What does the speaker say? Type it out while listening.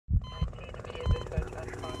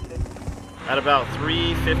At about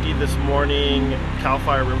 3:50 this morning, CAL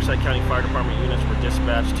FIRE Riverside County Fire Department units were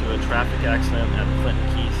dispatched to a traffic accident at Clinton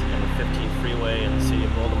Keith and the 15th Freeway in the city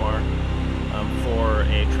of WILDOMAR for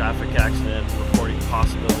a traffic accident reporting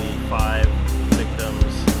possibly 5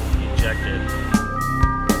 victims ejected.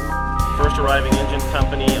 First arriving engine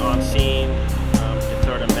company on scene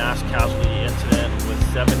declared a mass casualty incident with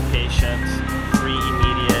 7 patients, 3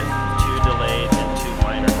 immediate, 2 delayed, and 2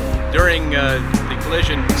 minor. During the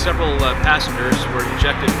collision, several passengers were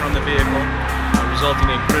ejected from the vehicle, resulting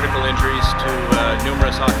in critical injuries to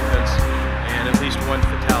numerous occupants and at least 1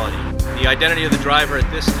 fatality. The identity of the driver at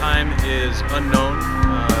this time is unknown.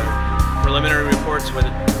 Preliminary reports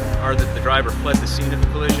are that the driver fled the scene of the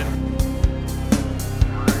collision.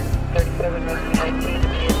 37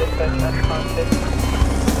 dispatch unresponsive,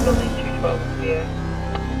 building 212 via